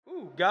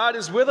God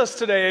is with us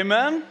today,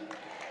 amen?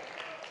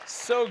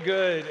 So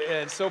good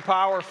and so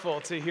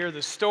powerful to hear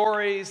the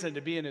stories and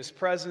to be in His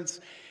presence.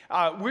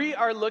 We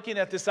are looking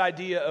at this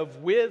idea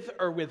of with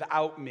or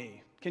without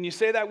me. Can you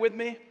say that with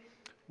me?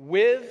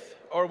 With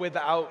or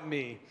without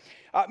me.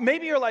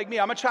 Maybe you're like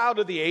me. I'm a child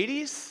of the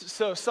 80s,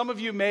 so some of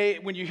you may,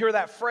 when you hear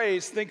that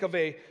phrase, think of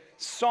a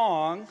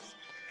song.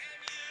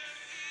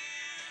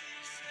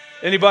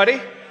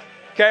 Anybody?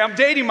 Okay, I'm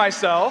dating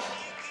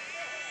myself.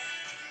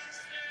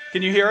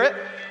 Can you hear it?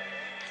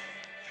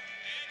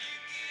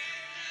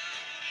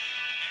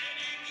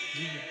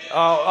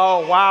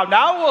 Oh, wow.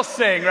 Now we'll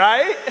sing,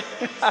 right?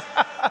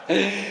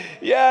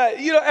 Yeah,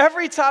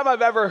 every time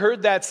I've ever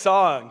heard that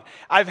song,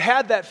 I've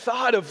had that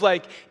thought of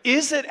like,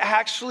 is it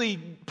actually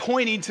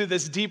pointing to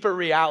this deeper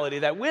reality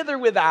that with or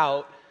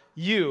without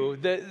you,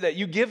 that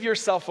you give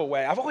yourself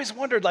away? I've always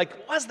wondered,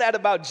 like, what's that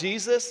about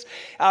Jesus?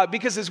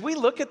 Because as we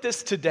look at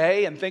this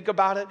today and think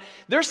about it,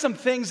 there's some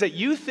things that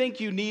you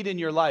think you need in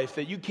your life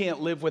that you can't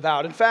live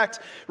without. In fact,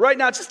 right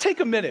now, just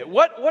take a minute.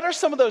 What are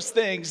some of those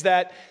things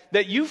that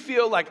you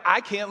feel like, I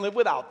can't live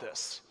without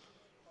this?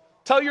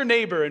 Tell your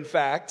neighbor, in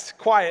fact,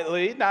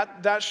 quietly,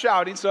 not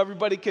shouting, so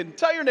everybody can.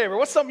 Tell your neighbor,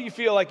 what's something you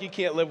feel like you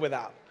can't live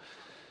without?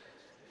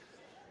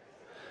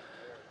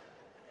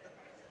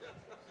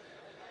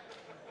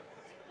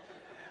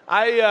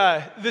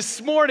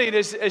 This morning,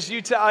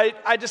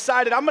 I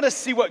decided I'm going to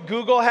see what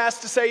Google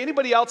has to say.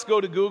 Anybody else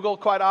go to Google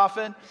quite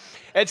often?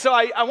 And so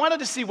I wanted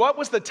to see what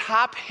was the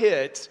top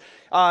hit,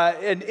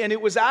 and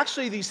it was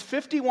actually these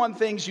 51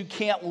 things you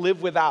can't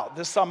live without.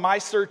 This on my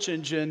search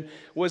engine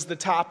was the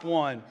top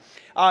one.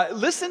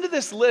 Listen to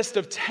this list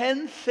of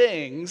 10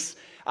 things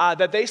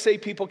that they say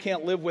people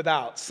can't live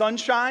without.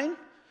 Sunshine,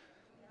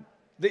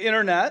 the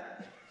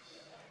internet,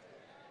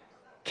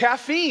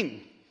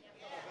 caffeine,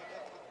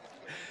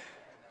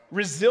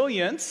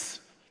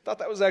 resilience, thought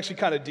that was actually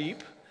kind of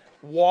deep,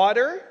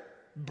 water,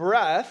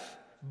 breath,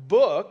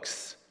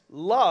 books,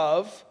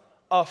 love,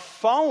 a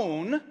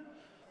phone.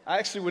 I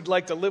actually would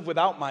like to live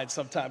without mine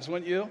sometimes,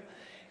 wouldn't you?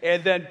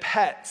 And then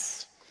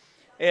pets.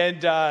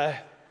 And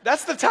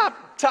that's the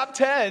top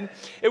 10.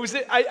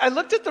 I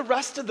looked at the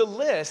rest of the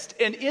list,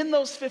 and in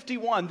those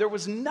 51, there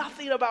was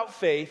nothing about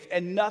faith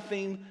and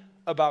nothing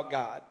about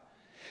God.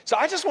 So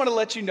I just want to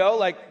let you know,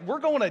 like, we're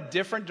going a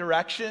different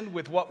direction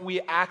with what we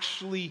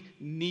actually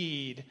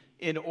need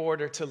in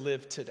order to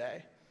live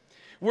today.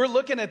 We're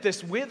looking at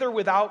this with or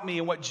without me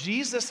and what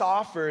Jesus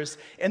offers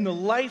and the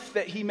life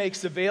that He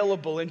makes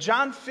available. In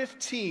John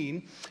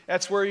 15,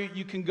 that's where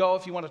you can go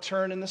if you want to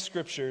turn in the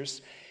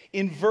scriptures.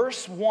 In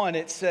verse 1,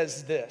 it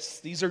says this.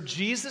 These are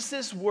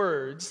Jesus'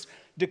 words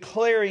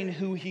declaring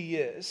who He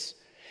is.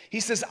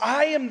 He says,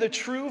 I am the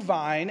true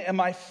vine, and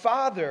my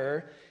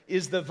Father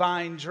is the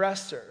vine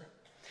dresser.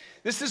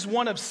 This is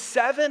one of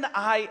 7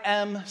 I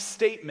am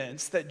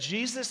statements that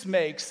Jesus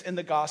makes in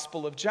the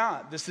Gospel of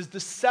John. This is the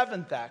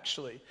 7th,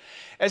 actually.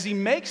 As He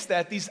makes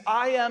that, these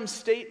I am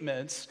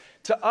statements,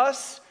 to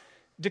us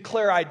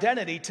declare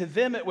identity. To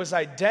them, it was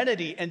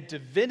identity and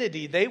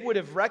divinity. They would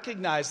have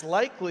recognized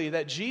likely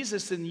that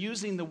Jesus, in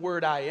using the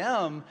word I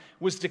am,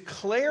 was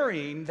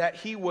declaring that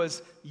He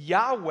was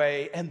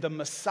Yahweh and the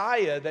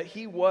Messiah, that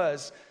He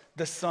was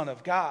the Son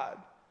of God.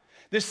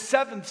 This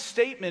 7th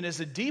statement is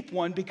a deep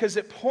one because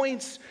it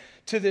points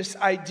to this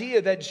idea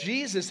that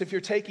Jesus, if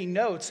you're taking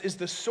notes, is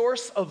the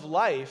source of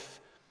life,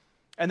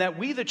 and that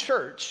we, the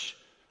church,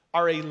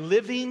 are a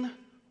living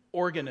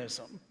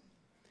organism.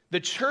 The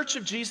church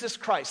of Jesus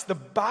Christ, the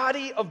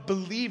body of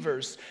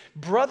believers,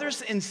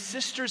 brothers and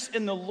sisters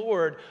in the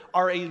Lord,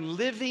 are a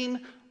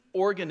living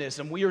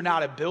organism. We are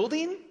not a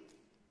building.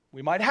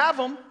 We might have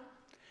them.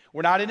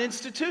 We're not an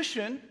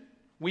institution.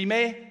 We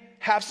may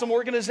have some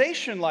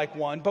organization like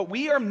one, but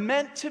we are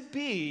meant to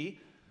be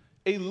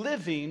a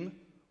living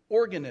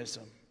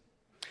organism.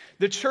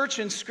 The church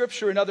in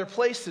Scripture and other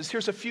places,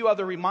 here's a few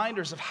other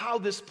reminders of how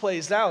this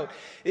plays out.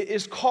 It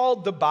is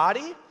called the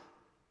body.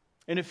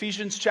 In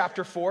Ephesians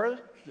chapter 4,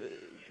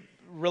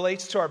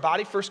 relates to our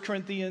body. 1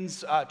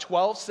 Corinthians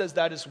 12 says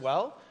that as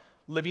well.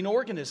 Living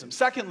organism.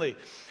 Secondly,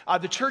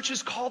 the church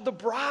is called the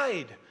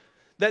bride.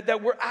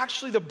 That we're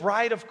actually the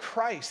bride of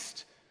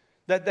Christ.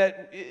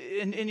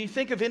 And you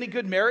think of any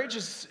good marriage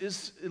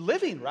is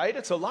living, right?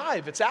 It's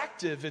alive, it's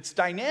active, it's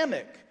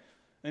dynamic.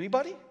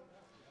 Anybody?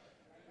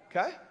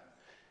 Okay.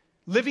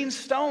 Living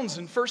stones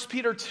in 1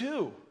 Peter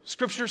 2.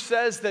 Scripture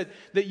says that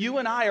you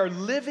and I are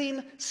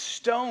living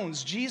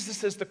stones.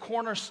 Jesus is the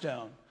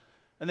cornerstone.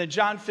 And then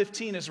John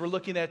 15, as we're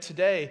looking at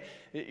today,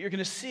 you're going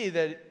to see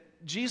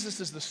that Jesus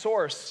is the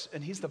source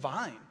and He's the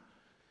vine.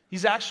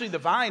 He's actually the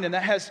vine, and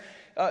that has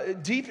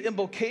deep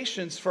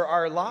implications for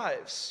our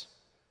lives.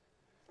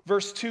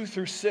 Verse 2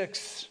 through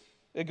 6,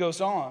 it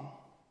goes on.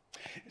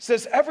 It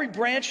says, every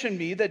branch in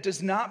me that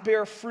does not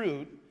bear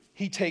fruit,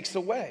 He takes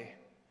away.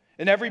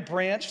 And every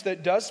branch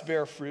that does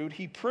bear fruit,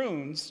 He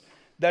prunes,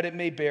 that it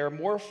may bear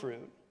more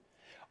fruit.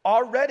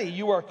 Already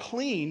you are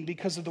clean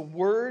because of the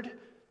word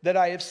that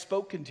I have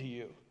spoken to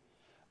you.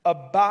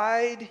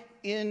 Abide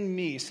in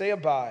me. Say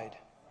abide.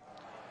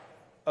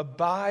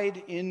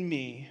 Abide in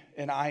me,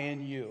 and I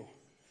in you.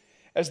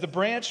 As the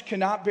branch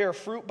cannot bear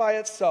fruit by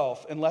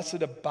itself unless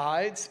it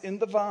abides in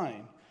the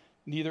vine,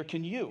 neither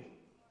can you,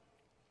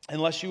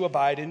 unless you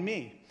abide in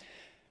me.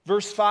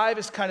 Verse 5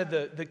 is kind of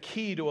the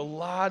key to a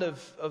lot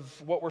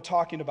of what we're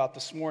talking about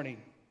this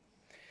morning.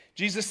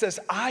 Jesus says,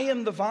 I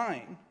am the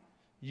vine,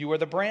 you are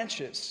the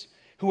branches.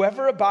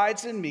 Whoever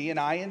abides in me and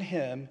I in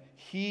him,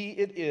 he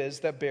it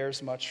is that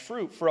bears much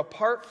fruit. For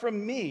apart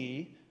from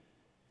me,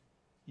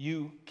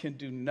 you can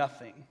do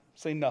nothing.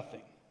 Say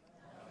nothing.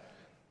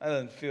 That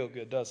doesn't feel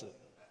good, does it?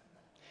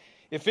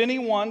 If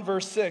anyone,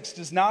 verse 6,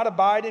 does not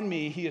abide in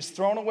me, he is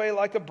thrown away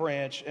like a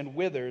branch and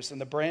withers, and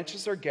the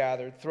branches are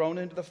gathered, thrown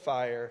into the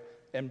fire,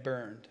 and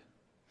burned.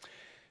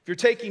 If you're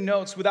taking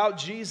notes, without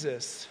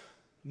Jesus,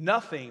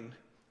 nothing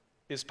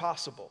is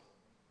possible.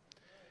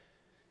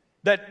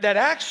 That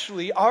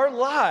actually our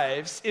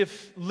lives,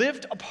 if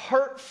lived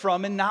apart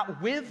from and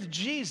not with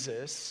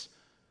Jesus,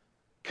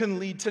 can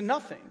lead to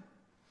nothing.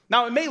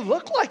 Now, it may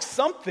look like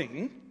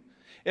something.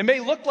 It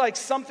may look like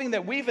something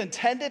that we've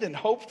intended and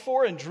hoped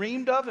for and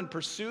dreamed of and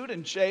pursued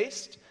and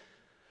chased.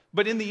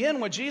 But in the end,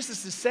 what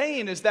Jesus is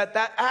saying is that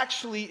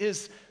actually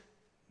is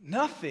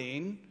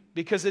nothing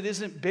because it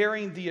isn't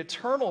bearing the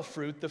eternal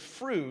fruit, the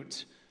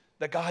fruit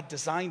that God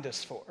designed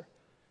us for.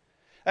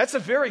 That's a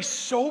very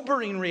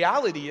sobering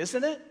reality,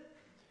 isn't it?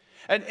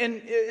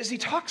 And as he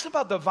talks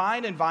about the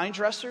vine and vine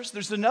dressers,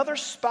 there's another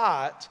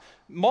spot,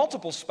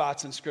 multiple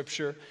spots in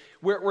Scripture,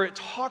 where it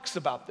talks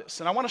about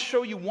this. And I want to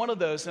show you one of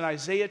those in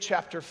Isaiah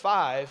chapter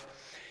 5,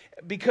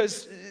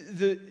 because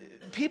the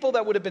people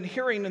that would have been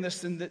hearing in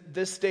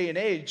this day and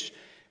age,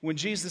 when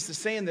Jesus is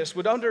saying this,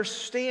 would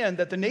understand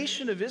that the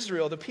nation of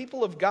Israel, the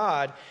people of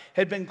God,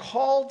 had been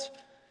called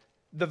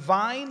the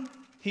vine.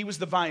 He was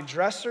the vine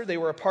dresser. They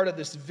were a part of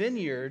this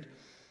vineyard.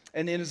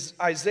 And in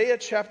Isaiah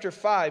chapter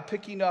 5,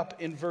 picking up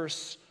in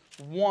verse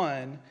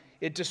 1,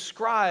 it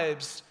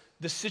describes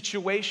the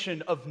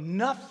situation of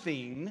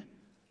nothing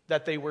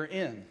that they were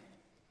in.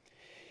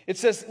 It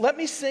says, let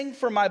me sing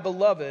for my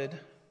beloved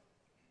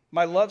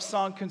my love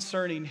song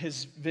concerning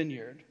his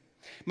vineyard.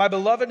 My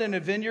beloved in a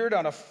vineyard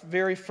on a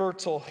very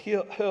fertile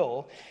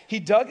hill, he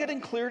dug it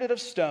and cleared it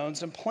of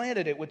stones and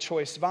planted it with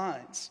choice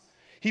vines.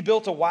 He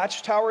built a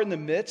watchtower in the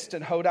midst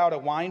and hoed out a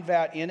wine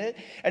vat in it,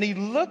 and he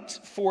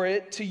looked for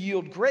it to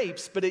yield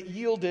grapes, but it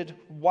yielded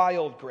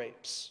wild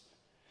grapes.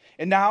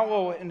 And now,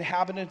 O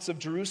inhabitants of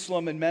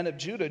Jerusalem and men of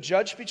Judah,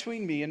 judge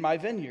between me and my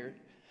vineyard.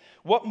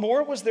 What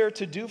more was there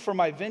to do for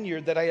my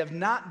vineyard that I have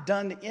not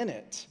done in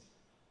it?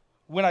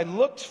 When I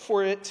looked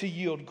for it to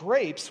yield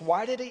grapes,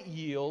 why did it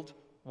yield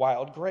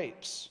wild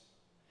grapes?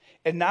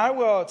 And now I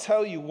will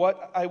tell you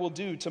what I will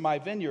do to my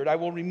vineyard. I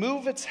will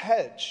remove its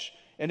hedge,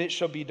 and it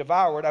shall be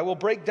devoured. I will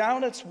break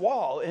down its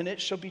wall, and it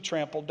shall be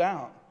trampled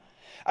down.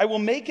 I will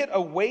make it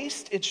a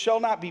waste. It shall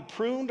not be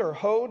pruned or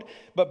hoed,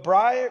 but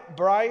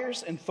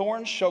briars and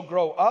thorns shall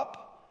grow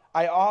up.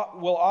 I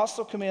will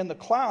also command the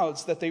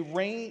clouds that they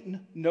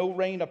rain no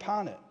rain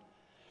upon it.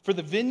 For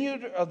the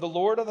vineyard of the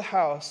Lord of the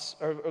house,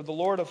 or the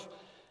Lord of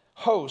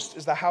hosts,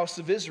 is the house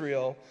of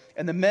Israel,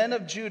 and the men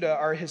of Judah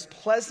are his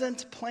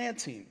pleasant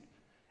planting.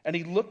 And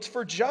he looked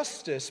for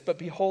justice, but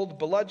behold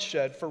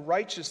bloodshed, for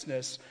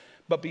righteousness,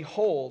 but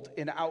behold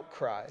an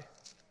outcry.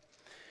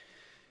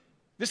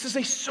 This is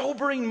a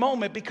sobering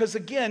moment because,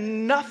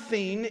 again,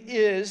 nothing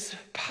is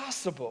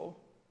possible.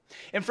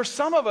 And for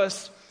some of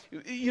us,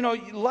 you know,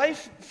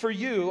 life for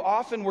you,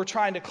 often we're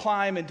trying to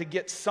climb and to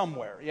get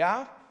somewhere,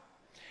 yeah?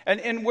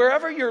 And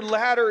wherever your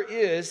ladder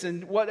is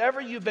and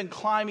whatever you've been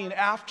climbing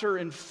after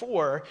and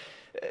for,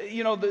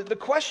 you know, the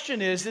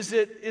question is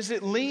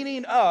it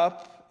leaning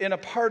up in a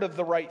part of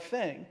the right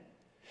thing?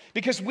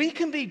 Because we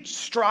can be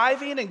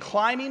striving and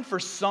climbing for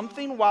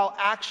something while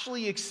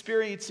actually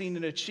experiencing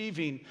and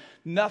achieving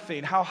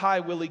nothing. How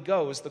high will he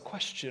go is the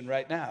question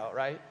right now,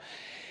 right?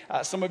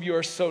 Some of you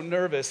are so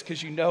nervous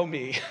because you know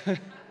me.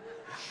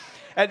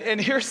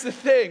 And here's the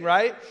thing,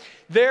 right?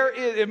 There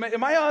is,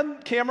 am I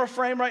on camera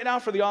frame right now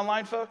for the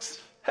online folks?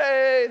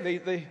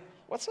 Hey,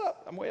 what's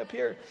up? I'm way up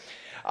here.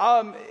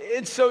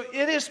 And so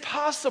it is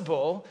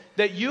possible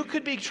that you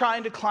could be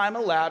trying to climb a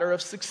ladder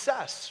of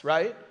success,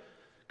 right?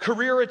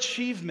 Career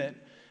achievement.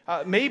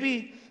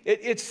 Maybe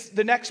it's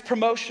the next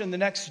promotion, the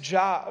next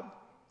job,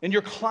 and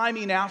you're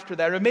climbing after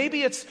that. Or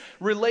maybe it's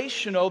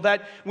relational,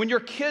 that when your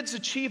kids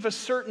achieve a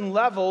certain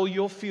level,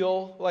 you'll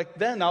feel like,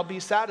 then I'll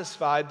be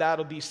satisfied,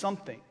 that'll be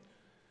something.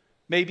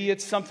 Maybe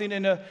it's something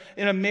in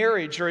a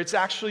marriage, or it's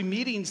actually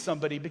meeting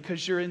somebody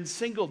because you're in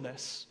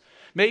singleness.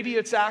 Maybe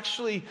it's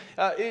actually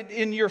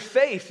in your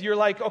faith. You're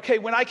like, okay,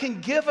 when I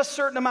can give a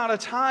certain amount of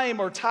time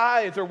or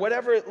tithe or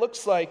whatever it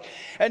looks like.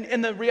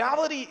 And the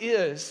reality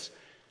is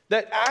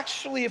that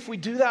actually if we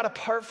do that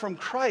apart from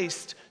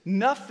Christ,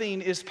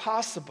 nothing is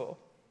possible.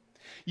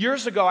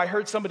 Years ago, I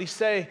heard somebody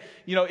say,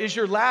 you know, is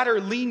your ladder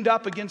leaned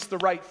up against the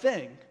right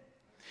thing?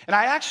 And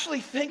I actually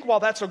think while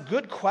that's a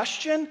good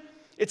question,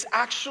 it's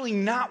actually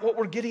not what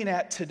we're getting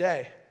at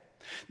today.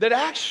 That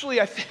actually,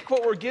 I think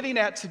what we're getting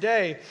at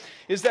today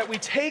is that we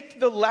take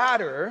the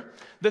ladder,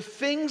 the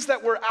things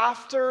that we're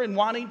after and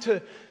wanting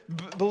to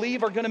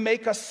believe are going to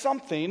make us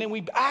something, and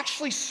we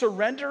actually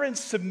surrender and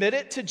submit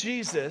it to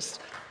Jesus,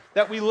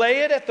 that we lay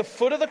it at the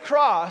foot of the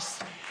cross,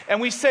 and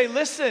we say,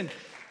 listen,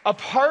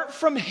 apart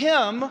from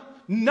him,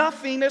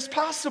 nothing is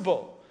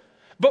possible.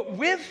 But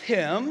with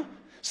him,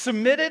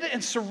 submitted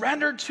and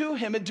surrendered to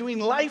him and doing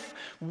life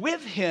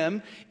with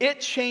him,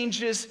 it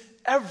changes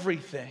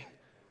everything.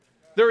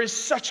 There is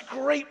such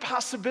great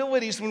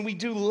possibilities when we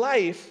do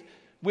life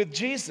with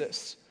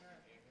Jesus.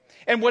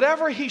 And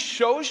whatever he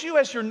shows you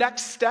as your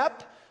next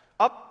step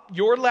up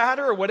your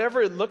ladder or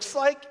whatever it looks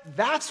like,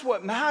 that's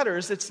what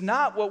matters. It's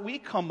not what we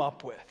come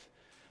up with.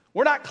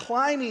 We're not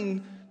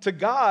climbing to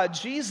God.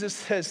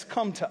 Jesus has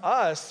come to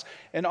us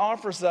and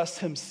offers us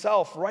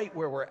himself right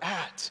where we're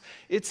at.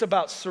 It's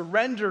about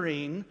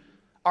surrendering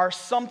our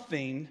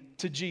something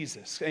to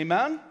Jesus.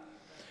 Amen?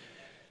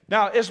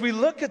 Now, as we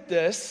look at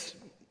this,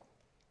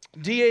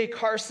 D.A.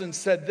 Carson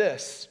said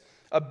this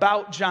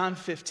about John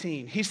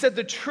 15. He said,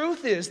 the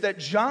truth is that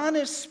John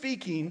is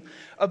speaking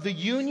of the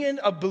union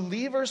of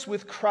believers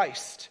with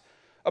Christ,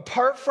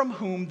 apart from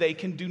whom they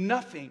can do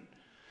nothing.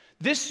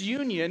 This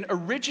union,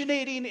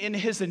 originating in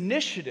his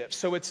initiative,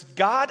 so it's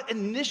God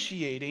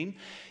initiating,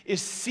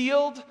 is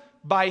sealed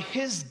by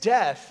his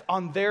death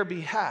on their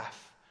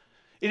behalf.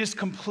 It is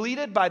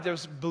completed by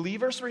those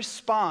believers'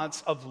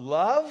 response of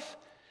love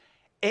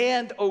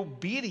and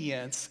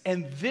obedience,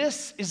 and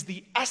this is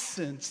the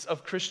essence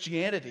of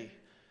Christianity.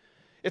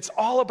 It's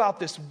all about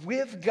this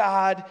with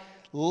God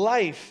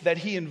life that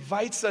he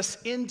invites us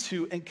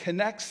into and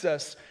connects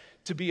us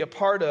to be a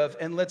part of.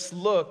 And let's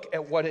look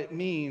at what it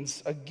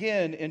means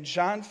again in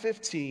John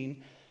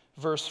 15,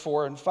 verse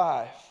 4 and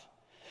 5. It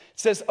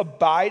says,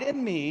 abide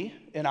in me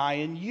and I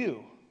in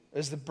you.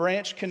 As the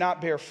branch cannot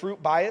bear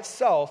fruit by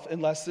itself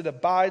unless it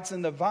abides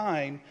in the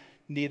vine,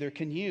 neither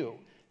can you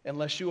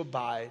unless you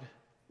abide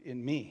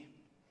in me.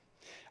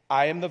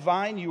 I am the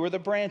vine, you are the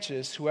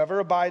branches. Whoever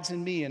abides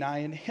in me and I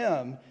in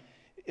him,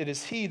 it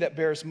is he that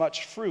bears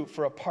much fruit,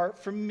 for apart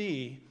from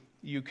me,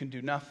 you can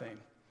do nothing.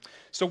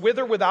 So with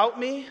or without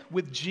me,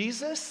 with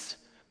Jesus,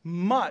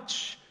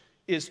 much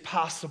is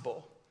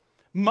possible.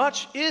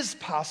 Much is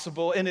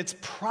possible, and it's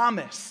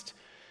promised.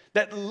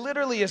 That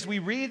literally, as we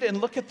read and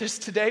look at this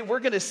today,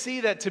 we're going to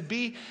see that to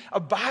be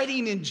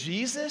abiding in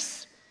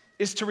Jesus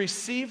is to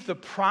receive the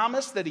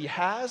promise that he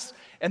has,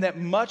 and that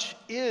much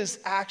is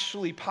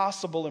actually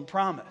possible and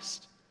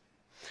promised.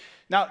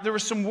 Now, there were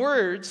some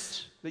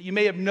words that you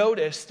may have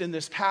noticed in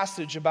this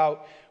passage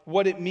about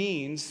what it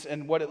means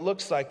and what it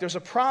looks like. There's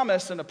a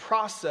promise and a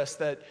process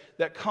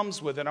that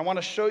comes with it. I want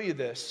to show you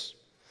this.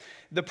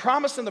 The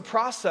promise and the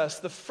process,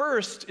 the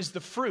first is the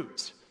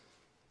fruit.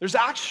 There's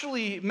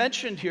actually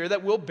mentioned here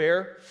that we'll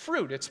bear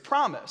fruit. It's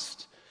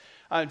promised.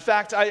 In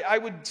fact, I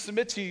would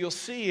submit to you, you'll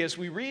see as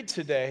we read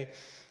today,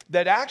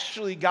 that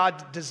actually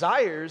God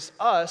desires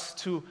us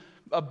to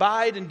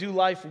abide and do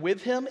life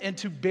with him and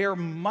to bear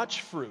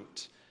much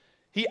fruit.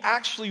 He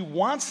actually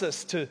wants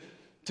us to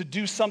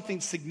do something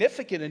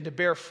significant and to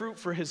bear fruit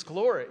for his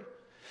glory.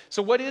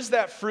 So what is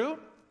that fruit?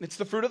 It's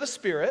the fruit of the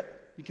Spirit.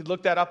 You can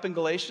look that up in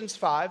Galatians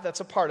 5. That's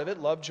a part of it.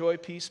 Love, joy,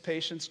 peace,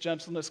 patience,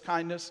 gentleness,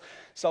 kindness,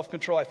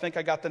 self-control. I think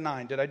I got the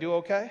 9. Did I do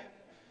okay?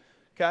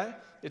 Okay.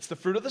 It's the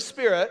fruit of the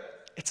Spirit.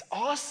 It's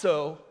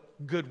also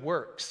good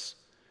works.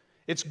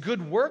 It's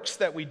good works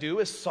that we do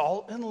as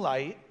salt and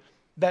light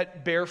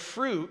that bear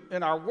fruit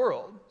in our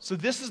world. So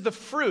this is the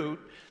fruit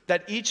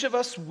that each of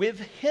us with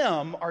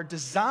him are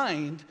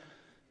designed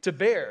to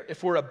bear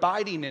if we're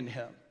abiding in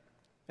him.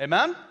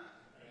 Amen?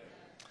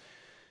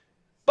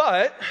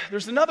 But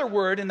there's another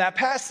word in that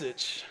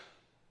passage,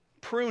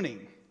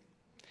 pruning.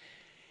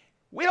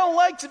 We don't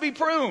like to be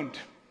pruned.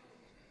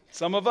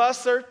 Some of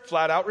us are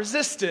flat out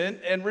resistant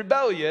and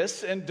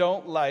rebellious and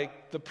don't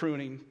like the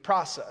pruning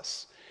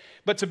process.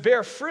 But to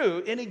bear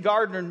fruit, any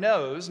gardener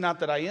knows, not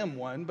that I am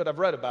one, but I've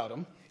read about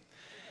them,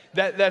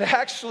 that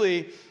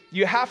actually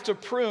you have to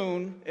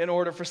prune in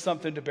order for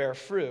something to bear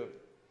fruit.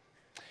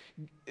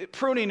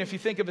 Pruning, if you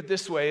think of it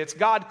this way, it's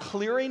God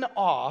clearing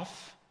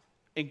off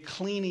and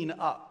cleaning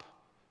up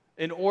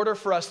in order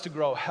for us to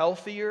grow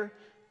healthier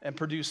and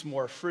produce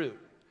more fruit.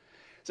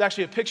 It's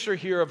actually a picture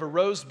here of a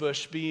rose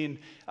bush being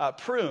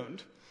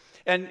pruned.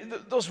 And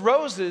those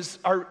roses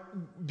are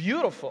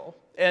beautiful.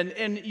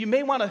 And you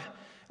may want to,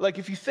 like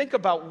if you think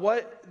about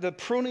what the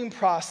pruning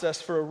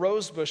process for a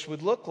rose bush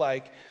would look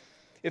like,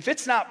 if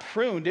it's not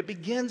pruned, it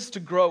begins to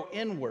grow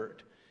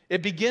inward.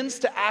 It begins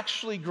to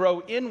actually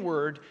grow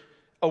inward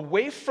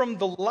away from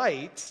the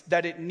light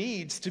that it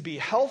needs to be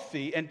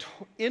healthy and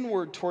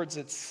inward towards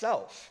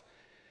itself.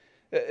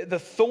 The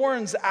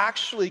thorns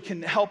actually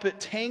can help it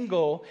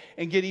tangle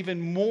and get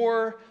even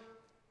more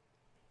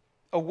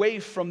away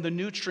from the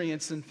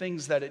nutrients and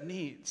things that it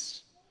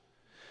needs.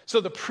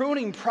 So the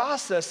pruning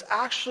process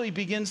actually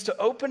begins to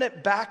open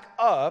it back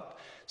up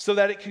so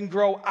that it can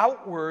grow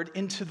outward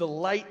into the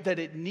light that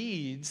it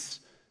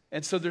needs.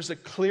 And so there's a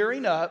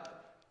clearing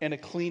up and a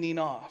cleaning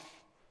off.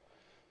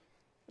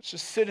 Let's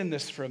just sit in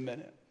this for a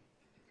minute.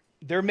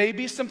 There may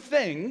be some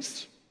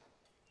things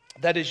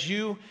that as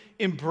you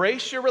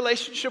embrace your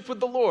relationship with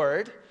the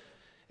Lord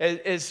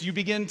as you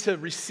begin to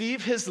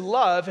receive his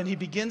love and he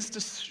begins to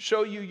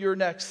show you your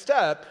next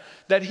step,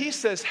 that he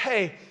says,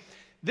 hey,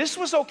 this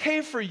was okay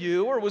for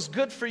you or was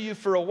good for you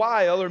for a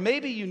while, or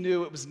maybe you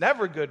knew it was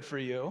never good for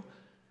you.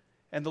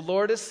 And the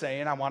Lord is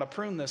saying, I want to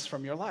prune this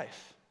from your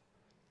life.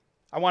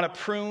 I want to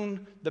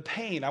prune the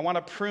pain. I want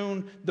to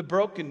prune the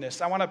brokenness.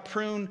 I want to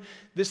prune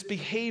this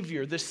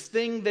behavior, this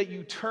thing that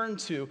you turn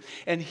to.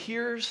 And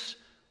here's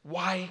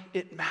why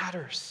it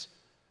matters.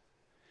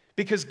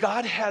 Because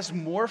God has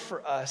more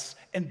for us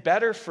and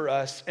better for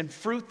us and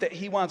fruit that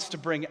he wants to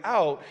bring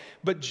out.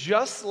 But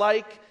just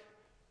like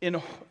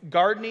in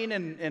gardening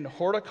and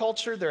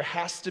horticulture, there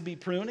has to be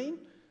pruning,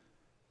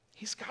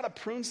 he's got to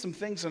prune some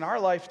things in our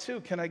life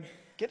too. Can I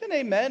get an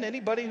amen?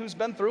 Anybody who's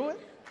been through it?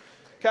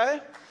 Okay?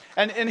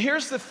 And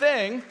here's the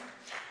thing.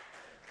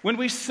 When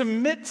we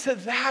submit to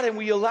that and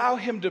we allow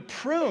him to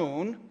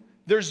prune,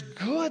 there's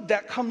good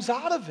that comes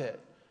out of it.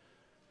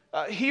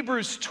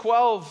 Hebrews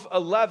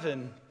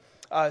 12:11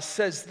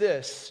 says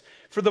this,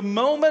 for the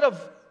moment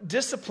of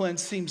discipline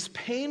seems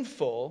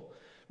painful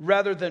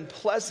rather than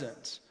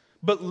pleasant,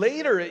 but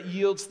later it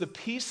yields the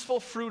peaceful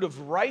fruit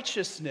of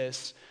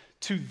righteousness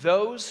to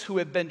those who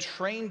have been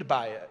trained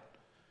by it.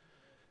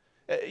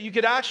 You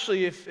could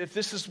actually, if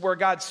this is where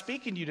God's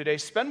speaking to you today,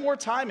 spend more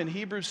time in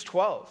Hebrews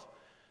 12.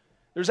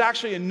 There's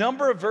actually a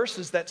number of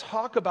verses that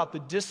talk about the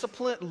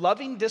discipline,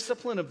 loving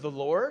discipline of the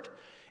Lord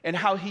and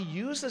how he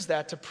uses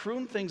that to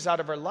prune things out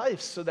of our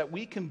life so that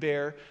we can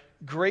bear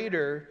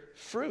greater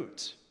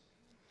fruit.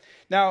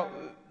 Now,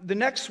 the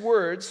next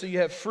word, so you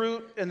have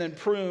fruit and then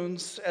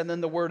prunes and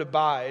then the word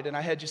abide, and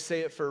I had you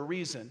say it for a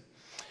reason.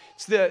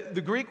 It's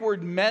the Greek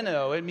word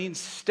meno. It means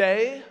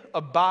stay,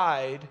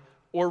 abide,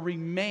 or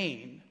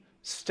remain.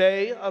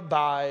 Stay,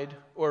 abide,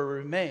 or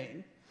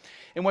remain.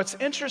 And what's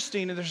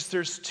interesting is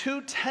there's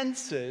two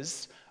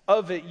tenses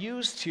of it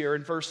used here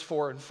in verse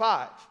 4 and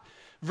 5.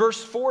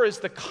 Verse 4 is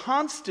the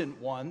constant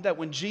one that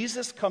when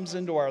Jesus comes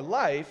into our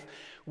life,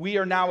 we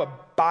are now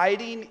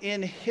abiding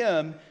in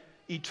him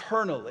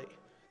eternally.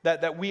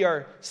 That we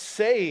are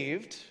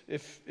saved,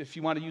 if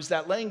you want to use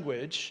that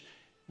language,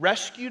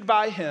 rescued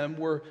by him.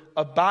 We're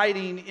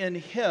abiding in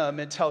him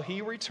until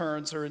he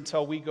returns or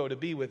until we go to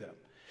be with him.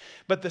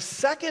 But the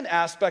second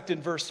aspect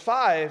in verse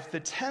 5, the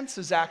tense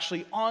is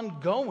actually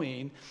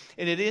ongoing,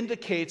 and it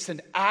indicates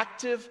an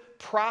active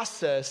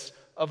process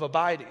of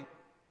abiding.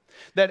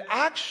 That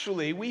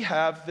actually we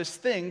have this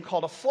thing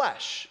called a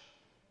flesh.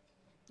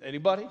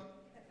 Anybody?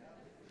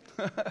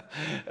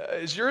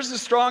 Is yours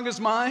as strong as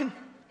mine?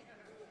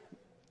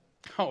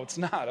 Oh, it's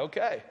not.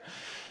 Okay.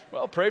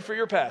 Well, pray for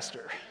your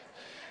pastor.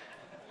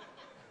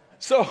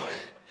 So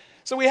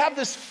we have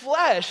this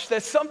flesh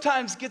that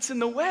sometimes gets in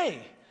the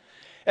way.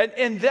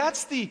 And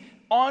that's the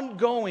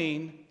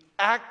ongoing,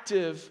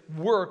 active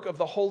work of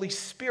the Holy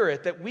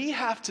Spirit, that we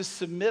have to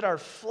submit our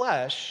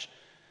flesh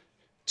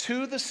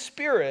to the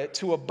Spirit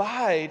to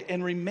abide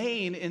and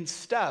remain in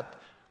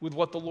step with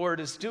what the Lord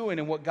is doing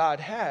and what God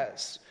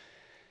has.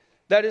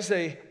 That is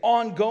an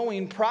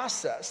ongoing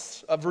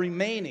process of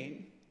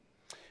remaining.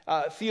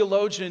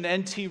 Theologian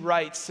N.T.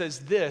 Wright says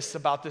this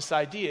about this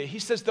idea. He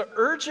says, the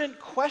urgent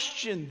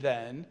question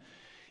then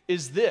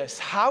is this: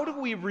 how do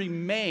we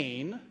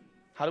remain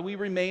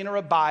or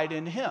abide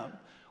in him?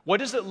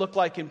 What does it look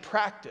like in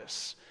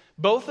practice?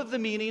 Both of the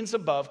meanings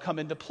above come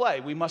into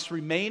play. We must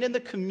remain in the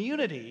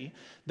community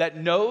that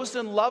knows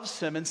and loves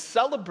him and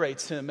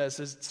celebrates him as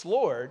its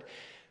Lord.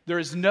 There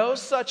is no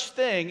such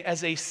thing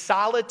as a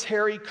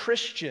solitary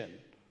Christian.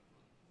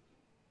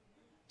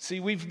 See,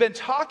 we've been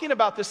talking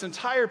about this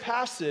entire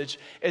passage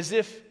as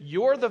if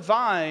you're the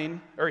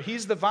vine, or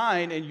he's the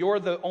vine, and you're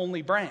the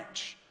only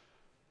branch.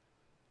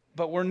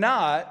 But we're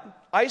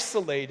not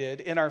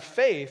isolated in our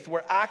faith.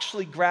 We're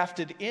actually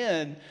grafted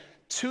in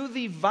to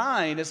the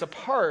vine as a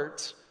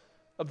part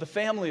of the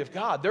family of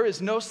God. There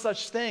is no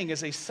such thing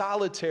as a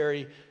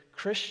solitary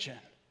Christian.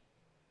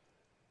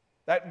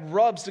 That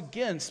rubs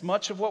against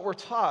much of what we're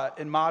taught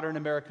in modern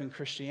American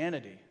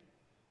Christianity.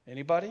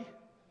 Anybody?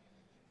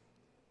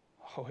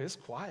 Oh, it's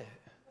quiet.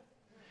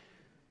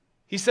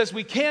 He says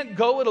we can't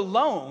go it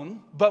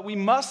alone, but we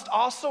must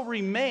also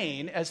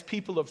remain as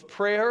people of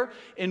prayer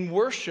and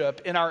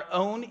worship in our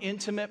own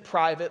intimate,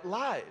 private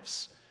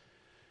lives.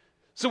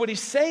 So what he's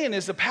saying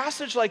is a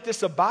passage like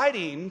this,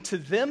 abiding, to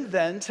them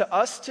then, to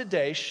us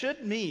today,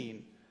 should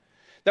mean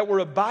that we're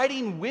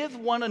abiding with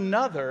one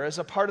another as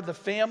a part of the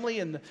family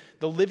and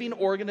the living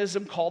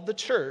organism called the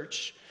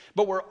church,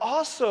 but we're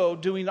also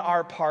doing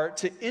our part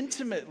to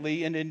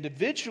intimately and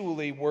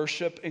individually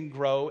worship and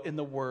grow in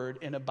the Word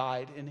and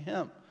abide in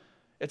Him.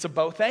 It's a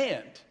both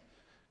and,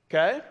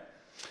 okay?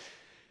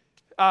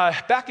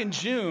 Back in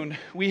June,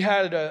 we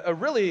had a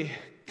really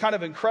kind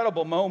of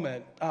incredible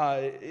moment.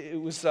 It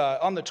was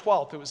on the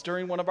 12th. It was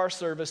during one of our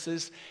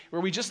services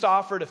where we just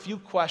offered a few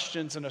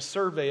questions and a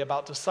survey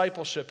about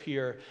discipleship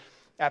here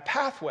at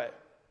Pathway.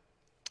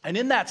 And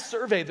in that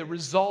survey, the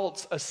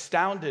results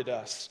astounded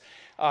us.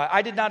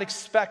 I did not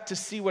expect to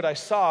see what I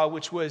saw,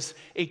 which was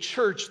a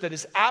church that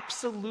is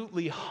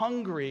absolutely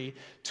hungry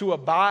to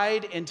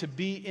abide and to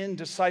be in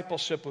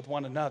discipleship with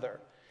one another.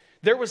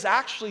 There was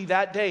actually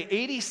that day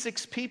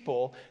 86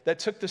 people that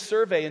took the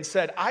survey and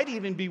said, I'd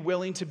even be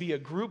willing to be a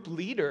group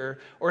leader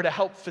or to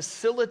help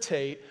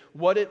facilitate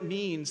what it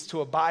means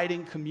to abide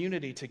in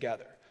community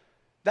together.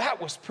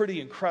 That was pretty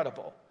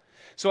incredible.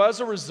 So as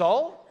a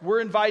result,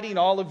 we're inviting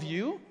all of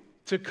you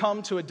to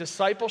come to a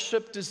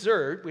discipleship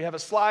dessert. We have a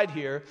slide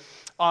here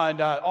on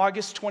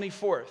August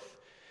 24th.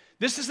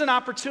 This is an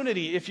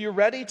opportunity, if you're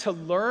ready to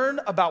learn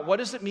about what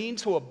does it mean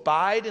to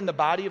abide in the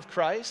body of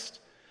Christ.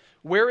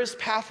 Where is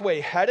Pathway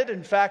headed?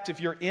 In fact, if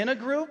you're in a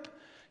group,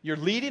 you're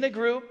leading a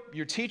group,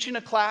 you're teaching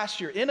a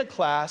class, you're in a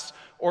class,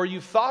 or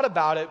you've thought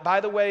about it,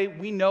 by the way,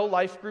 we know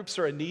life groups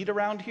are a need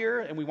around here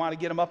and we want to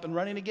get them up and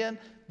running again.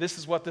 This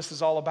is what this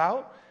is all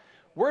about.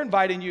 We're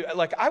inviting you,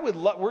 we're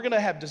going to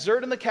have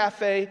dessert in the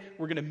cafe.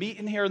 We're going to meet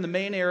in here in the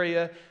main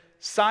area.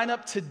 Sign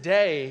up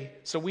today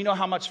so we know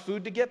how much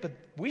food to get, but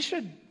we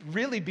should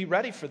really be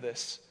ready for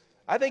this.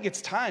 I think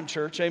it's time,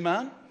 church,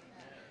 amen?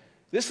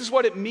 This is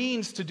what it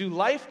means to do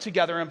life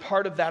together and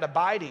part of that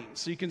abiding.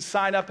 So you can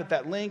sign up at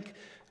that link,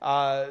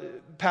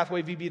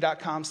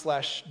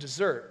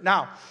 pathwayvb.com/dessert.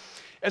 Now,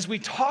 as we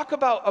talk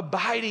about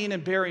abiding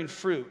and bearing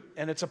fruit,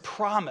 and it's a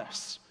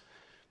promise,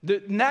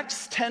 the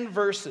next 10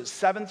 verses,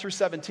 7 through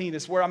 17,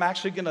 is where I'm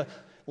actually going to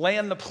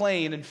land the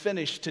plane and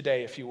finish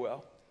today, if you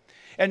will.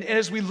 And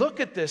as we look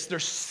at this,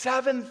 there's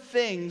 7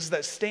 things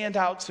that stand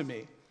out to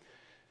me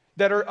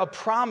that are a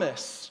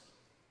promise.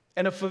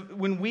 And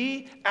when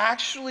we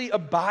actually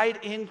abide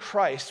in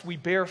Christ, we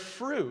bear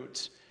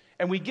fruit,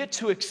 and we get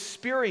to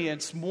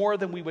experience more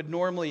than we would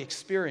normally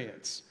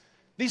experience.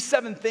 These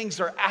 7 things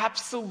are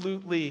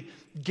absolutely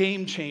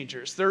game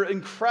changers. They're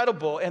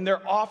incredible, and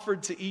they're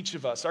offered to each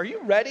of us. Are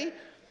you ready? I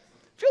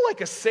feel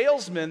like a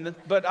salesman,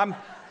 but I'm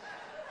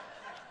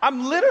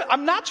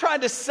not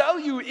trying to sell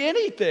you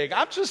anything.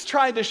 I'm just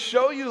trying to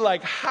show you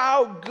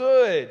how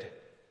good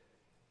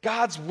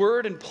God's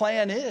word and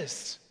plan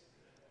is.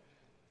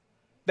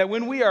 That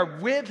when we are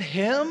with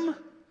him,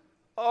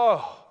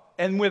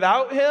 and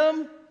without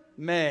him,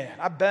 man,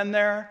 I've been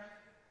there.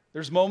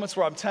 There's moments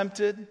where I'm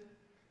tempted.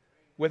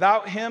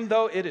 Without him,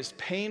 though, it is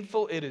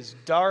painful, it is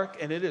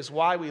dark, and it is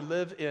why we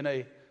live in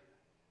a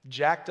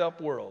jacked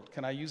up world.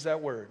 Can I use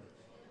that word?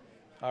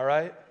 All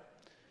right?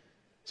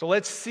 So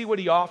let's see what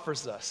he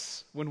offers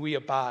us when we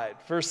abide.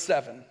 Verse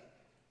 7,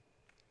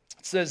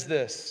 it says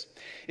this: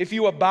 if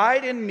you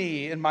abide in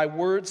me and my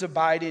words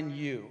abide in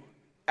you,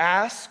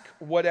 ask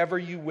whatever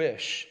you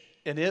wish,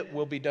 and it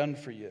will be done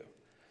for you.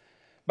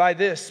 By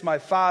this my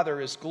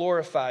Father is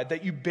glorified,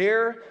 that you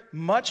bear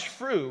much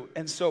fruit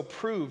and so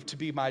prove to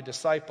be my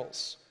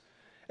disciples.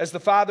 As the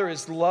Father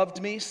has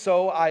loved me,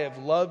 so I have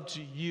loved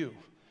you.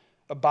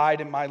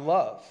 Abide in my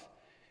love.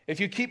 If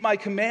you keep my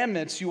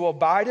commandments, you will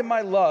abide in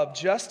my love,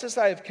 just as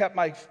I have kept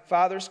my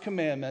Father's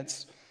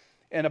commandments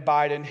and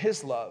abide in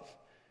his love.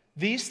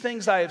 These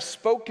things I have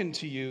spoken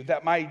to you,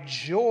 that my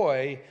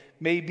joy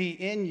may be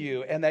in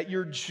you, and that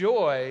your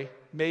joy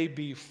may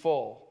be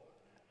full.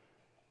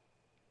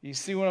 You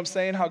see what I'm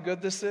saying, how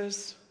good this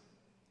is?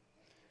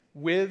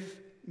 With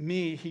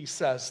me, he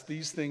says,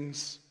 these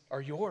things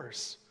are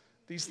yours.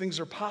 These things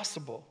are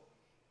possible.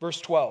 Verse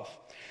 12,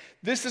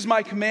 this is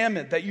my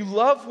commandment, that you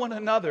love one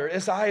another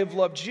as I have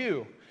loved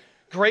you.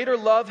 Greater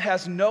love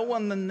has no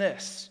one than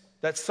this,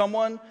 that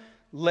someone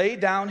lay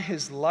down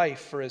his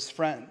life for his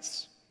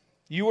friends.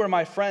 You are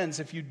my friends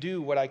if you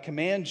do what I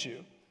command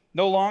you.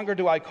 No longer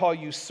do I call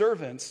you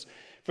servants,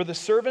 for the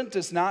servant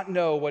does not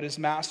know what his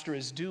master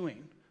is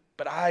doing,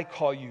 but I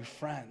call you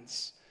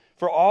friends.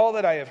 For all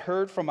that I have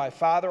heard from my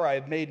Father, I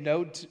have made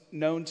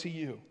known to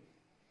you.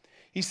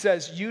 He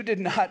says, you did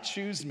not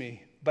choose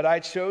me, but I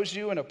chose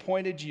you and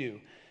appointed you,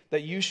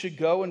 that you should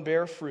go and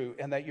bear fruit,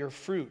 and that your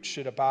fruit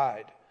should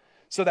abide,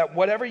 so that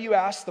whatever you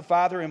ask the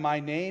Father in my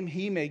name,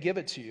 he may give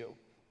it to you.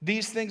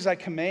 These things I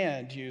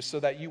command you, so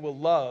that you will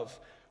love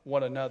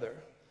one another.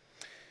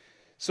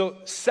 So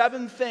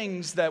 7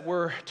 things that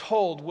we're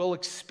told we'll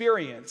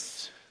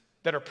experience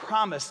that are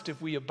promised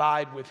if we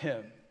abide with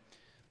him.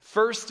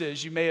 First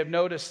is, you may have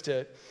noticed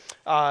it,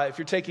 if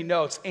you're taking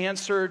notes,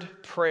 answered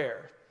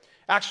prayer.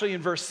 Actually,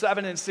 in verse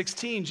 7 and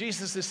 16,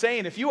 Jesus is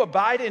saying, if you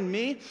abide in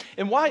me,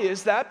 and why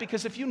is that?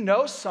 Because if you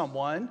know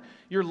someone,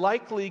 you're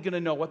likely going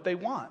to know what they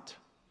want.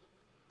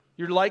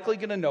 You're likely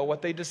going to know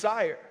what they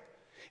desire.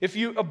 If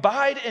you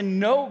abide and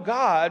know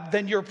God,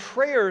 then your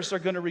prayers are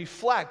going to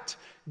reflect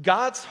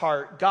God's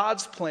heart,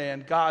 God's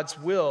plan, God's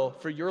will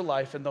for your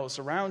life and those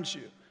around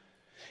you.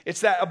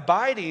 It's that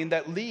abiding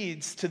that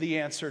leads to the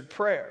answered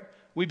prayer.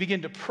 We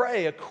begin to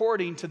pray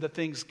according to the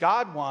things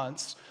God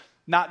wants,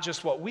 not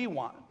just what we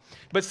want.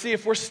 But see,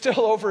 if we're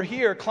still over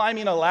here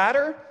climbing a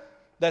ladder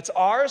that's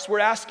ours, we're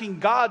asking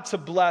God to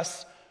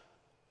bless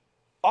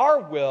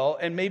our will,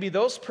 and maybe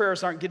those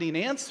prayers aren't getting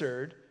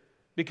answered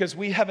because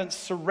we haven't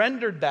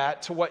surrendered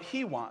that to what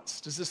he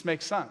wants. Does this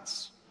make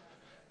sense?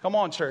 Come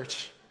on,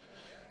 church.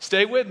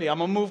 Stay with me. I'm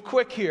going to move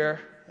quick here,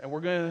 and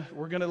we're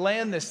going to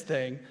land this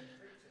thing.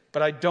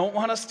 But I don't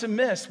want us to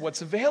miss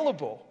what's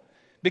available,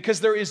 because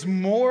there is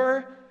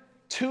more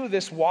to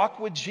this walk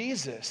with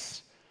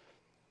Jesus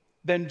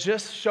than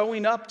just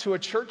showing up to a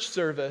church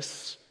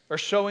service or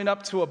showing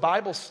up to a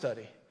Bible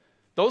study.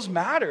 Those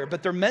matter,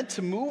 but they're meant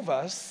to move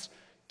us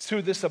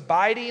to this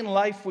abiding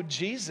life with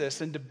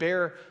Jesus and to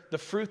bear the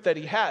fruit that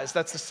he has.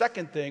 That's the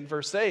second thing,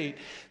 verse 8,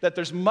 that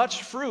there's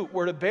much fruit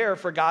we're to bear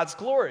for God's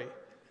glory.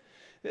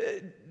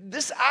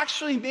 This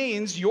actually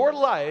means your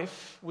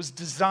life was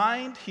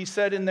designed, he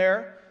said in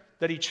there,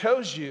 that he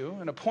chose you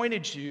and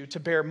appointed you to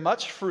bear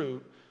much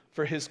fruit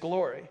for his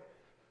glory.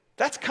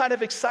 That's kind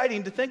of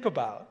exciting to think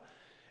about.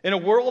 In a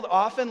world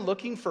often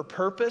looking for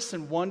purpose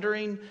and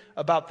wondering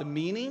about the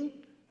meaning,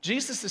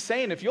 Jesus is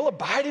saying, if you'll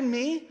abide in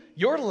me,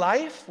 your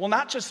life will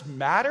not just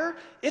matter,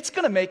 it's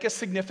going to make a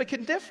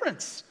significant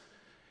difference.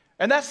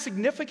 And that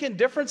significant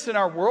difference in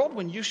our world,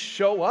 when you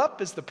show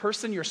up as the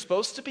person you're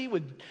supposed to be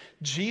with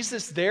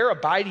Jesus there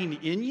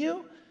abiding in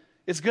you,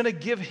 is going to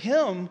give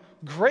him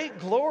great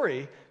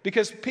glory,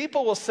 because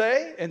people will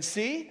say and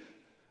see,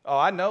 oh,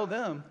 I know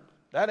them.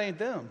 That ain't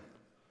them.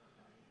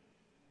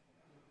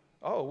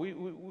 Oh,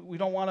 we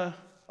don't want to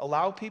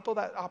allow people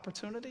that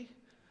opportunity?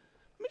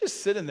 Let me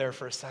just sit in there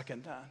for a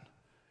second then.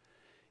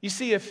 You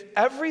see, if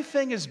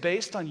everything is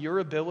based on your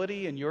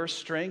ability and your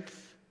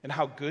strength and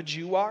how good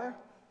you are,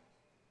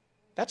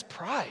 that's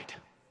pride.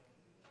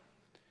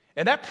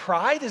 And that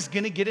pride is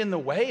going to get in the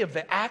way of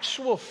the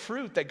actual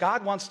fruit that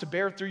God wants to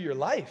bear through your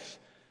life.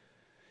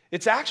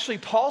 It's actually,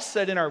 Paul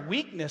said, in our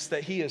weakness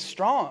that he is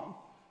strong.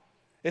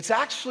 It's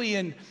actually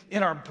in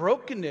our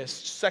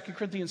brokenness, 2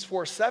 Corinthians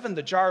 4:7,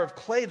 the jar of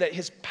clay, that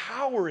his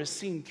power is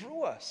seen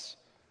through us.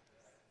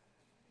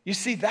 You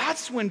see,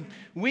 that's when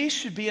we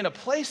should be in a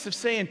place of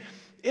saying,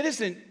 it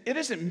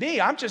isn't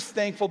me. I'm just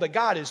thankful that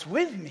God is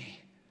with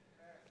me.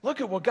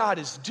 Look at what God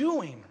is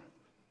doing.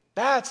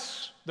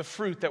 That's the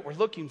fruit that we're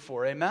looking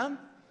for, amen?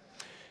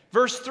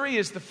 Verse 3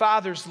 is the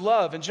Father's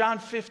love. In John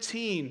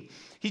 15,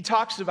 he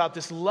talks about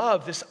this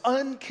love, this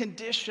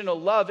unconditional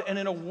love. And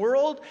in a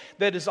world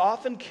that is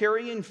often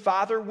carrying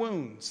father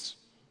wounds,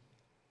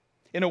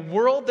 in a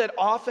world that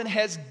often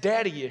has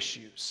daddy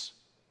issues,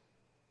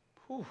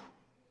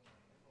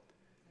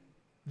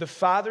 the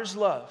Father's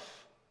love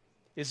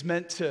is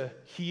meant to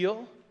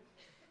heal,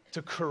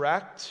 to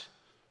correct,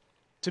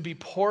 to be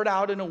poured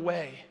out in a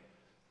way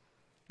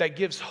that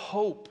gives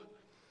hope.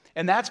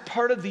 And that's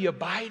part of the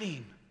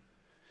abiding,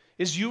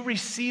 is you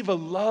receive a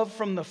love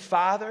from the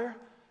Father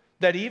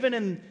that even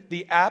in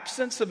the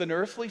absence of an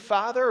earthly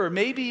father, or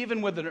maybe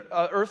even with an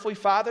earthly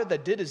father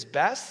that did his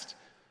best,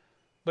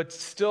 but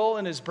still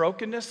in his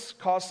brokenness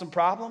caused some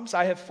problems.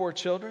 I have 4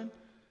 children.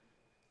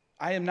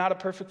 I am not a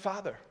perfect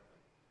father.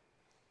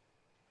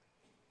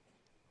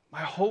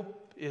 My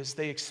hope is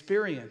they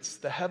experience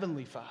the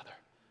Heavenly Father.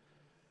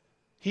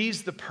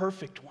 He's the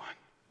perfect one.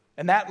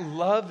 And that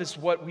love is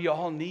what we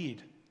all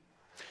need.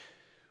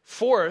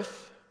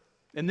 Fourth,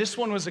 and this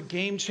one was a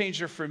game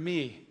changer for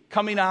me,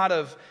 coming out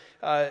of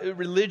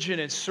religion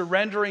and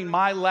surrendering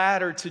my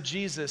ladder to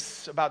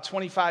Jesus about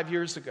 25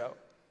 years ago.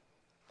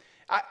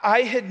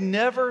 I had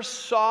never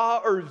saw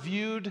or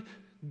viewed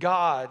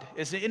God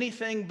as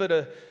anything but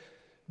a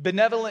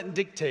benevolent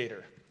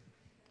dictator,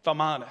 if I'm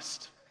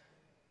honest.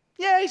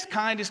 Yeah, he's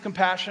kind, he's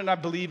compassionate, I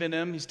believe in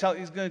him. He's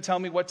going to tell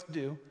me what to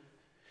do.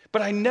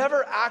 But I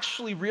never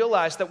actually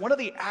realized that one of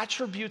the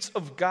attributes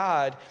of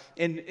God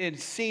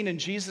seen in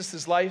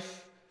Jesus'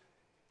 life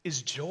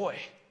is joy.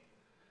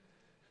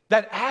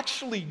 That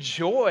actually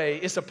joy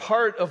is a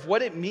part of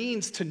what it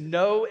means to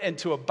know and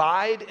to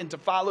abide and to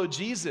follow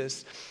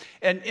Jesus.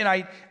 And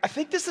I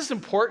think this is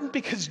important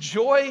because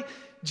joy,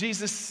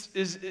 Jesus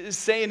is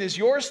saying, is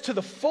yours to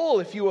the full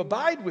if you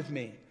abide with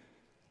me.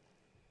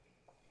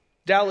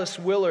 Dallas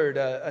Willard,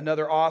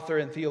 another author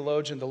and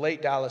theologian, the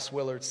late Dallas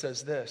Willard,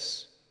 says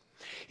this.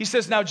 He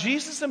says, now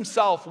Jesus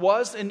himself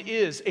was and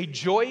is a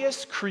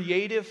joyous,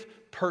 creative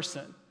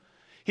person.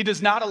 He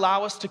does not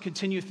allow us to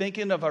continue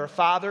thinking of our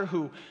Father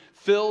who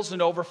fills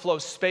and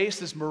overflows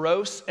space as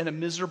morose and a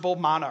miserable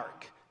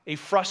monarch, a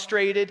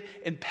frustrated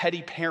and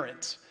petty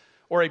parent,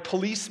 or a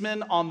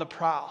policeman on the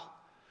prowl.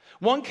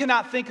 One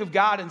cannot think of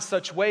God in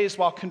such ways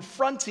while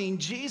confronting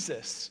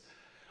Jesus.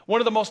 One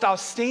of the most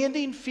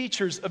outstanding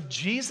features of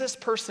Jesus'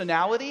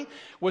 personality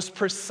was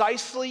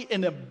precisely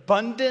an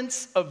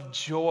abundance of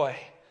joy.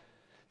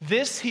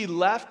 This he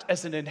left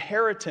as an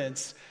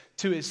inheritance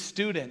to his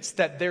students,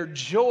 that their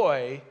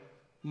joy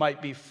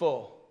might be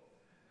full.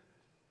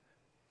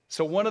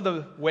 So one of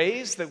the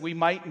ways that we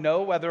might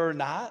know whether or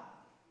not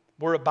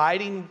we're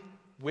abiding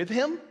with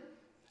him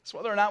is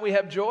whether or not we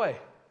have joy.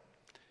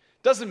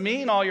 Doesn't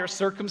mean all your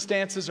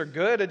circumstances are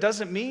good. It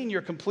doesn't mean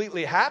you're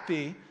completely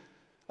happy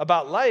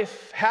about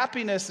life.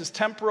 Happiness is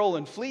temporal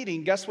and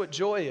fleeting. Guess what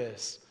joy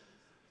is?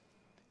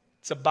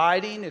 It's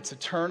abiding, it's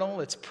eternal,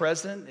 it's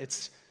present,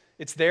 it's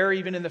there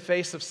even in the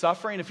face of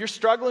suffering. If you're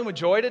struggling with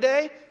joy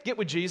today, get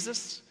with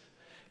Jesus.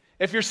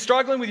 If you're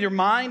struggling with your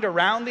mind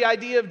around the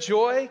idea of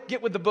joy,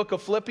 get with the book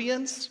of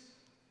Philippians.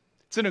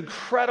 It's an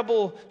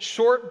incredible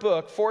short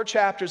book, 4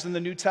 chapters in the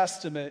New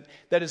Testament,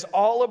 that is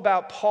all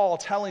about Paul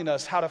telling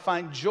us how to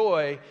find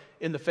joy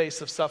in the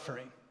face of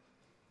suffering.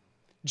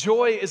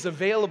 Joy is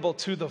available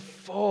to the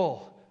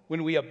full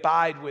when we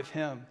abide with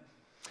him.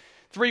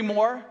 3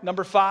 more.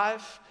 Number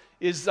 5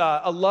 is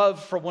a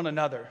love for one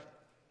another.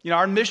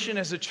 Our mission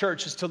as a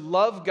church is to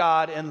love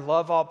God and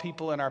love all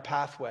people in our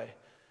pathway.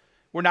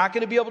 We're not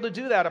going to be able to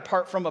do that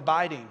apart from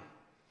abiding.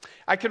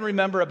 I can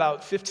remember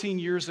about 15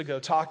 years ago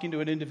talking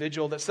to an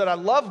individual that said, I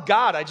love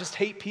God, I just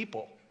hate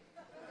people.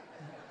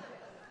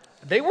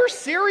 They were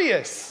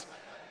serious.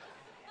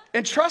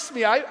 And trust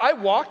me, I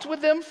walked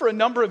with them for a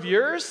number of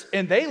years,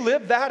 and they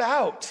lived that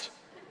out.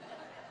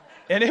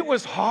 And it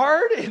was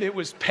hard, and it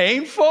was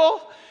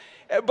painful,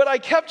 but I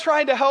kept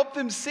trying to help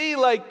them see,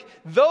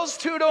 those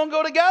two don't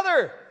go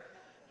together,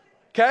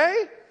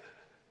 okay?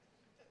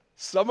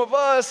 Some of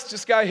us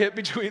just got hit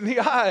between the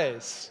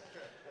eyes.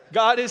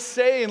 God is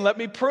saying, let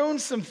me prune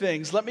some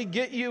things. Let me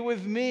get you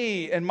with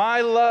me and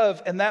my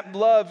love, and that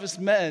love is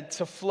meant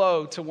to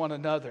flow to one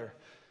another.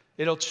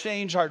 It'll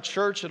change our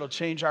church. It'll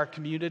change our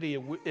community.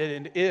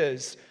 It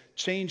is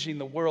changing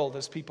the world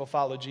as people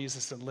follow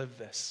Jesus and live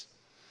this.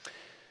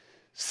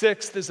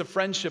 6th is a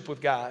friendship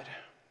with God.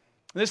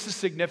 This is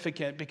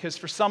significant because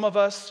for some of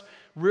us,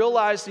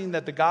 realizing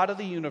that the God of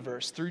the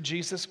universe, through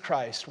Jesus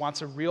Christ,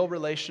 wants a real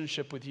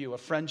relationship with you, a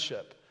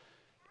friendship,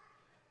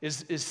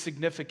 is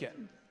significant.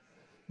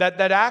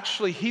 That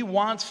actually he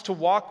wants to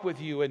walk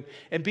with you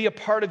and be a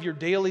part of your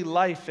daily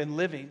life and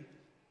living.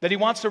 That he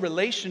wants a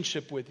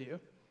relationship with you.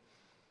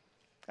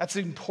 That's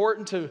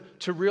important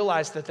to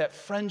realize that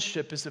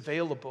friendship is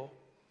available.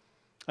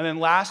 And then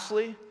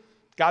lastly,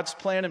 God's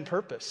plan and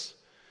purpose.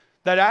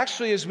 That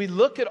actually, as we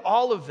look at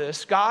all of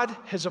this, God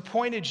has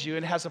appointed you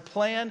and has a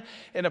plan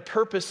and a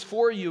purpose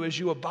for you as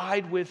you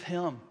abide with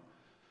him.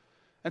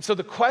 And so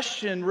the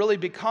question really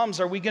becomes,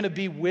 are we going to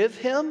be with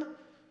him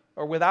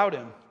or without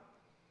him?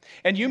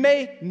 And you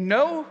may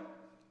know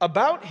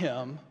about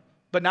him,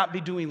 but not be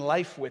doing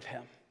life with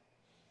him.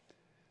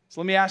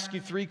 So let me ask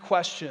you 3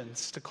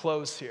 questions to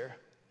close here.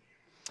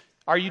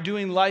 Are you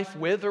doing life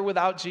with or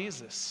without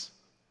Jesus?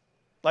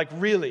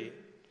 Really,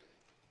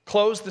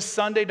 close the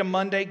Sunday to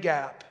Monday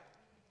gap.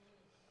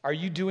 Are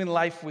you doing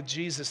life with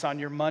Jesus on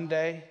your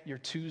Monday, your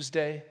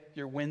Tuesday,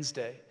 your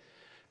Wednesday?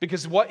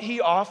 Because what he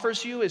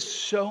offers you is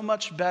so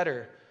much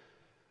better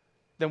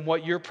than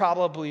what you're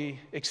probably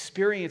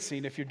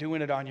experiencing if you're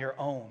doing it on your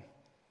own.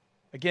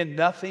 Again,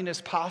 nothing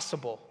is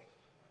possible,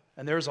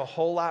 and there's a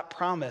whole lot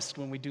promised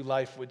when we do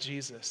life with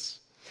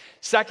Jesus.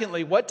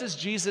 Secondly, what does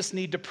Jesus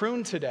need to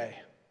prune today?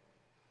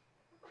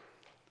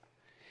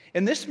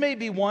 And this may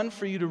be one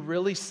for you to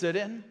really sit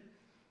in.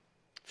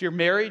 If you're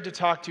married, to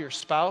talk to your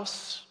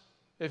spouse.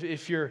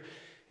 If you're,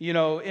 in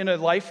a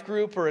life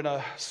group or in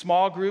a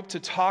small group, to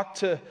talk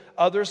to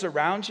others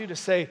around you, to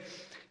say,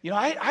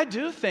 I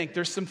do think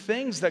there's some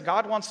things that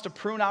God wants to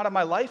prune out of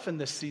my life in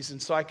this season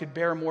so I could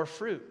bear more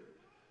fruit.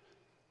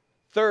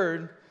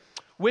 Third,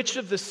 which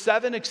of the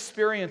 7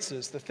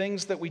 experiences, the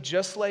things that we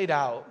just laid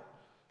out,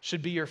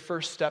 should be your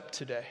first step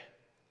today?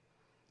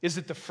 Is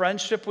it the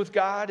friendship with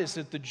God? Is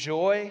it the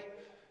joy?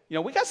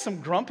 We got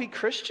some grumpy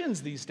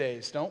Christians these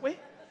days, don't we?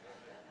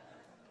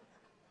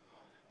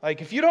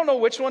 If you don't know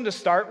which one to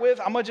start with,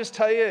 I'm going to just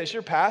tell you as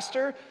your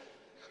pastor,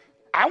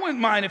 I wouldn't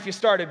mind if you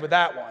started with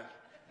that one.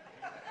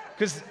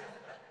 Because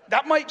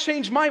that might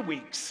change my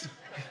weeks.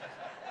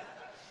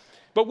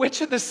 But which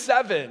of the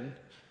 7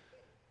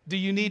 do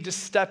you need to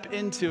step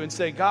into and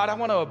say, God, I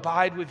want to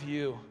abide with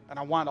you, and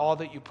I want all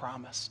that you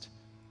promised?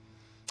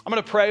 I'm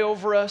going to pray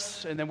over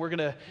us, and then we're going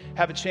to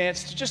have a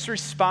chance to just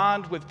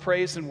respond with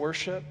praise and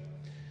worship.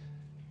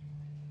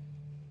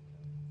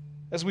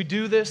 As we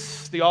do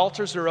this, the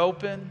altars are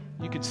open.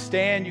 You can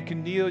stand, you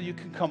can kneel, you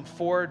can come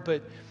forward,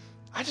 but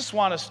I just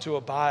want us to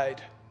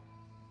abide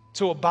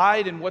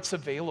in what's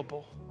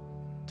available,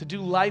 to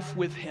do life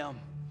with him.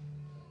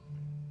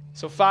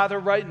 So, Father,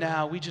 right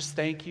now, we just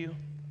thank you.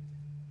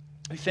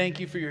 We thank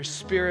you for your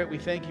Spirit. We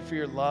thank you for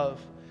your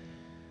love.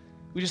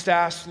 We just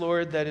ask,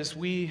 Lord, that as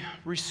we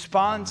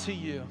respond to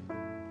you,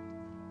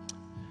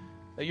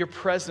 that your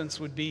presence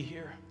would be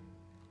here.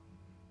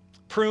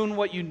 Prune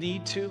what you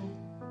need to.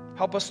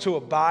 Help us to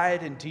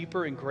abide in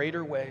deeper and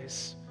greater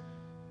ways.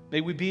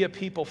 May we be a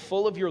people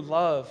full of your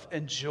love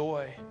and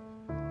joy.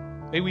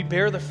 May we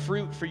bear the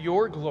fruit for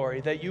your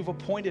glory that you've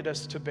appointed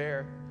us to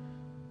bear.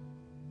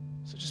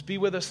 So just be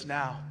with us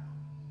now.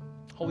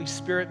 Holy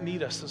Spirit,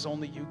 meet us as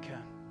only you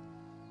can.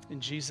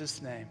 In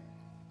Jesus' name,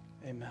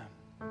 amen.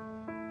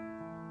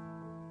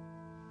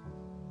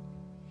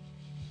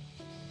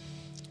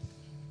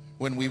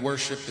 When we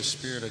worship, the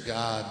Spirit of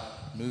God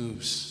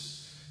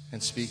moves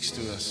and speaks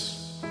to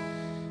us.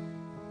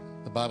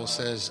 The Bible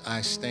says, I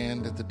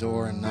stand at the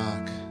door and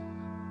knock.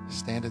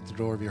 Stand at the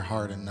door of your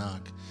heart and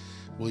knock.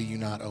 Will you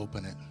not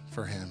open it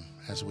for him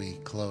as we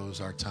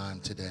close our time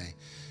today?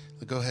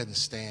 Go ahead and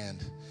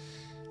stand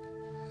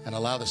and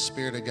allow the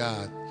Spirit of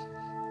God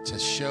to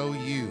show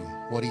you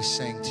what he's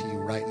saying to you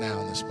right now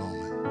in this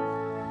moment.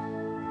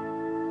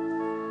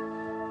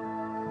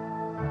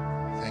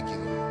 Thank you,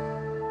 Lord.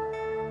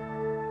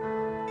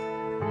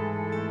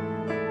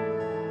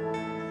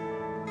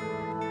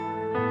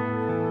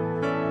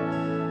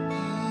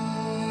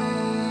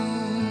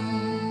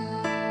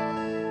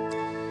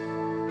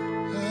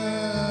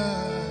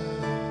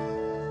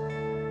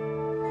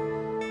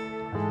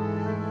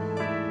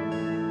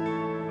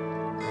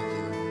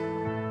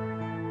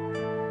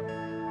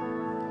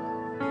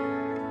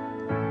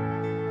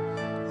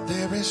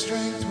 There is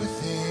strength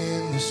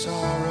within the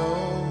sorrow.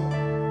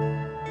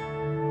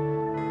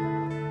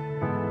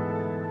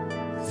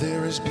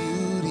 There is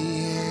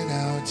beauty in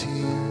our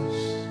tears.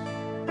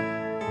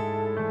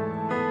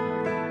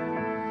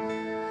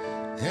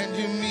 And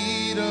you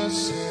meet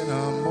us in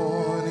our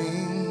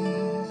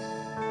mourning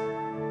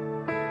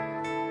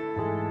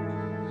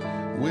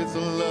with a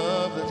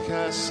love that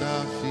casts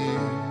out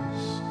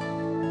fears.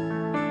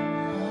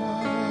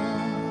 Oh,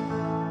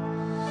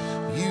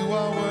 you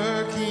are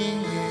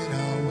working in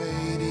our waiting.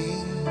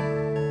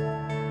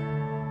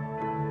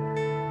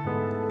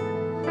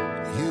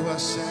 You are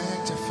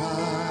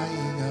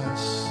sanctifying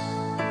us.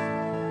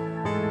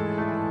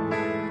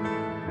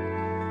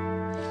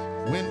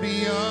 When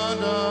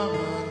beyond our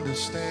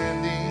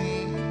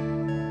understanding,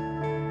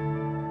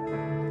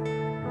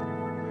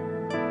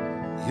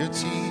 you're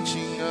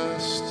teaching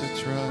us to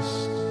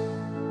trust.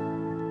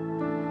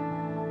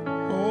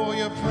 Oh,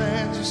 your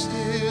plans are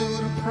still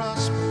to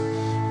prosper.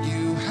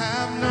 You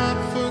have not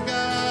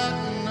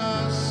forgotten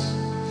us.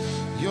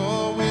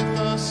 You're with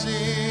us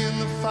in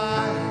the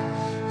fire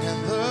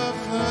and the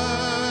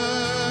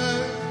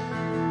flood.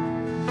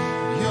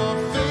 You're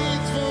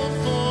faithful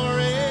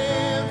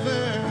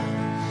forever,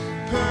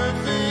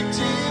 perfect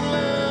in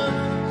love.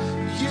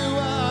 You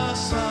are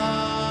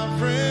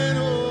sovereign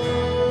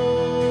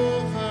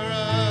over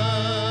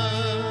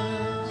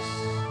us.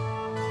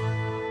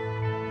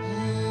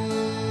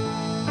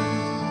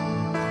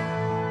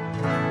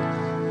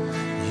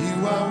 You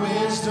are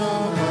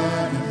wisdom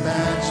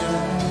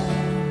unimagined.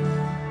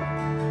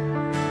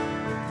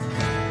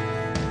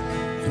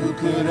 Who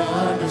could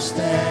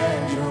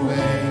understand your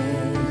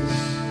ways?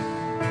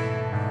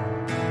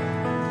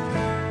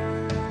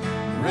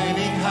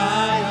 Reigning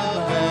high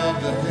above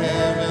the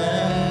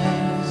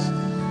heavens,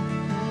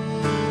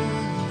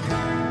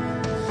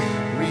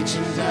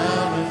 reaching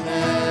down with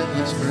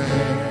endless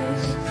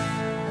grace.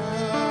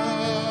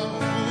 Oh,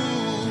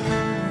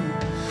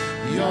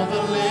 you're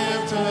the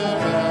lifter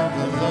of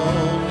the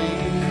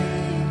lowly,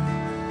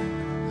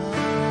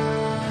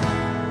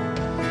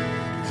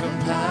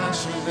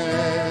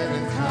 compassionate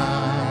and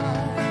kind.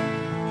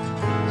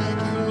 Thank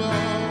you,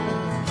 Lord.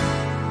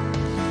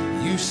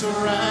 You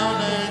surround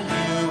and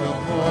you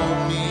uphold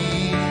me,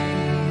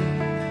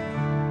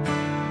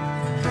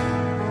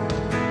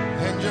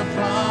 and your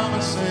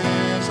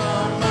promises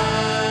are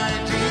my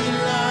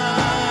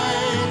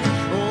delight.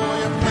 Oh,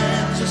 your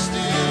plans are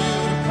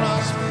still to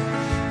prosper.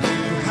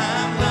 You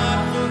have not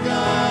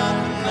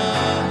forgotten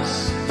us.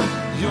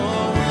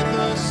 You're with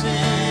us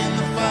in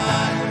the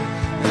fire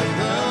and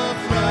the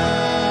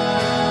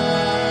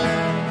flood.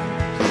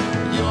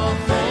 You're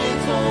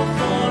faithful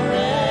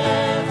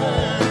forever.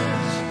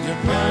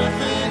 You're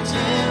perfect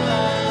in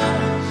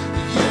love.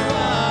 You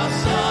are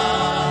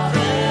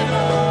sovereign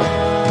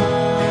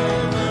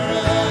over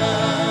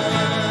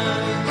us.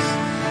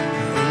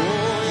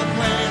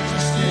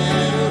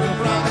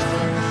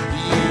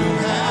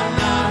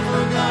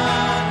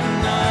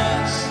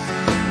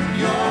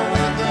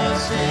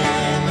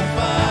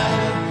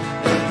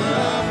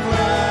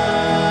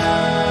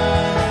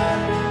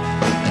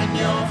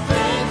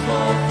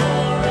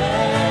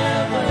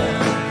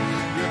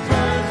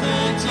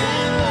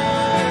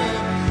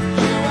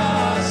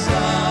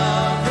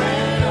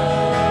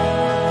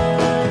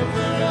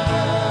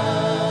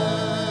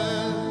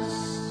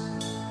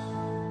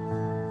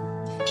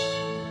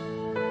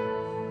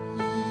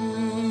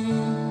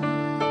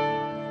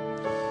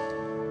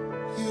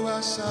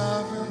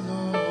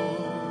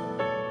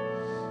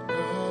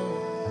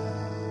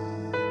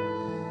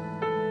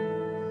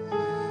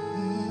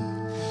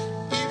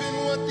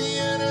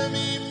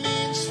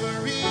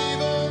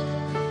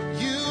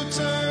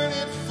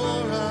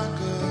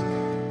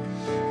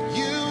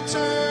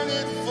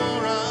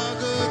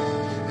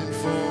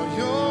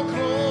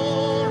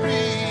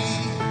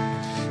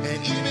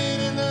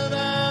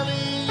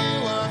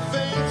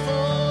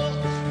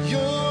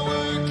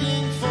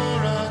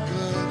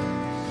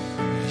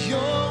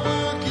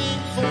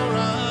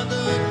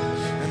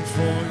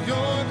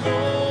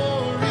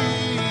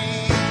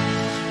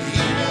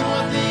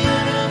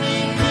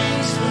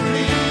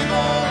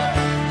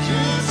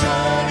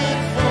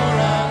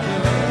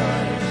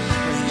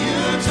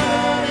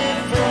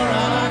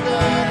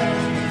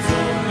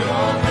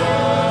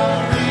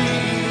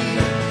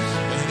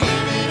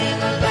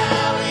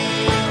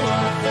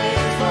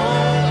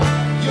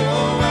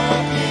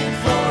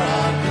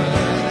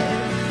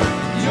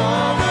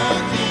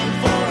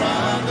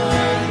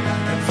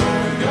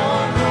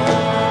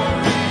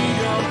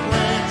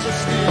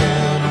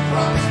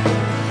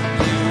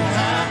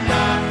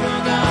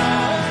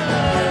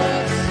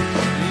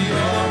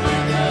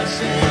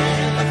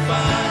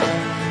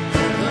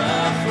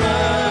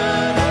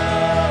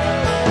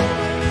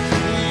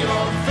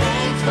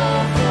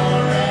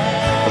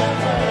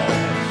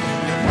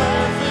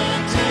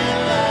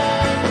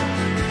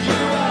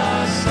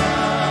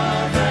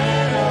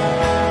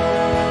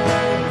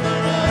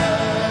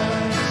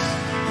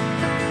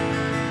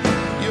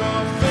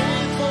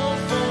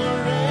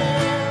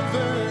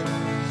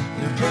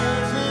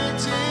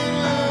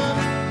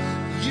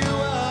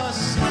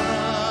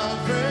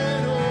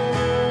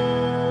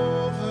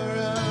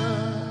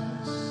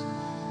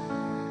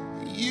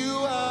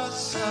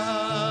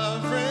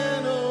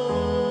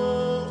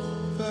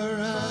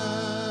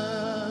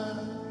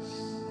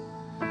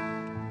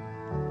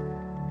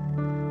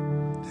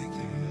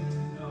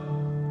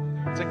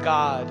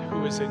 God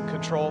who is in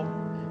control,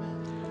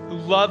 who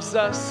loves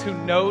us, who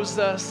knows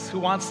us, who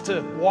wants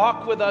to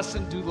walk with us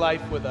and do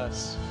life with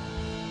us.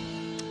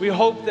 We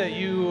hope that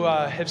you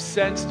have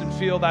sensed and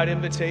feel that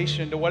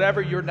invitation to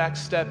whatever your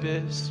next step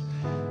is.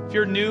 If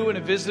you're new and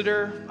a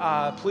visitor,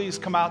 please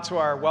come out to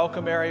our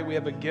welcome area. We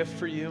have a gift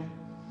for you.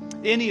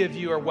 Any of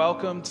you are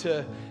welcome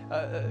to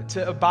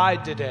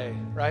abide today,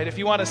 right? If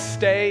you want to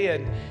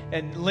stay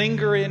and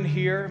linger in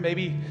here,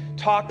 maybe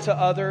talk to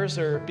others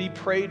or be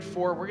prayed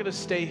for, we're going to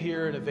stay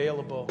here and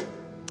available.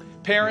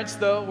 Parents,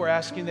 though, we're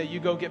asking that you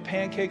go get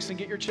pancakes and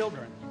get your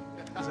children,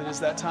 because it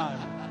is that time.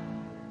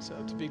 So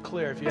to be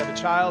clear, if you have a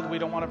child, we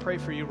don't want to pray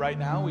for you right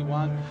now. We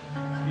want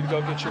you to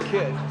go get your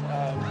kid.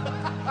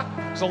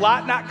 There's a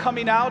lot not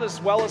coming out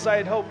as well as I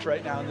had hoped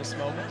right now in this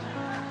moment.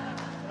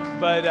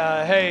 But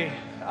hey,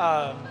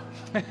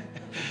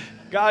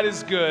 God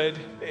is good.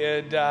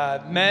 And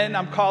men,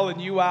 I'm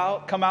calling you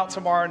out. Come out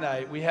tomorrow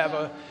night. We have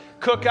a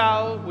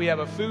cookout. We have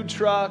a food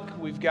truck.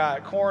 We've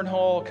got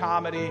cornhole,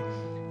 comedy,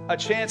 a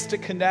chance to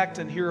connect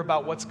and hear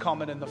about what's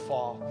coming in the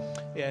fall.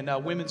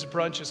 And women's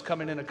brunch is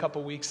coming in a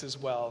couple weeks as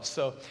well.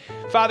 So,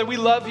 Father, we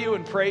love you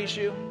and praise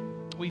you.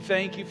 We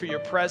thank you for your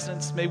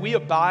presence. May we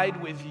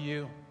abide with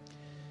you.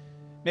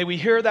 May we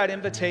hear that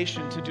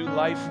invitation to do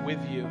life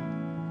with you.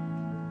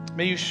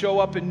 May you show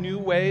up in new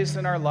ways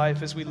in our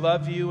life as we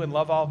love you and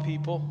love all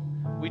people.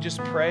 We just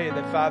pray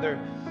that, Father,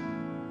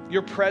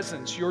 your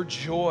presence, your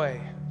joy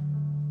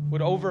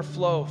would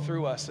overflow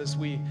through us as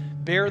we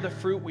bear the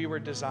fruit we were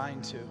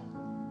designed to.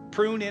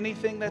 Prune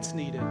anything that's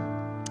needed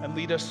and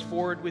lead us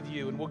forward with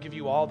you, and we'll give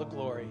you all the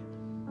glory.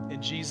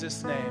 In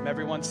Jesus' name.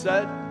 Everyone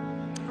said,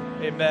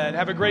 amen.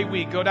 Have a great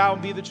week. Go down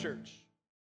and be the church.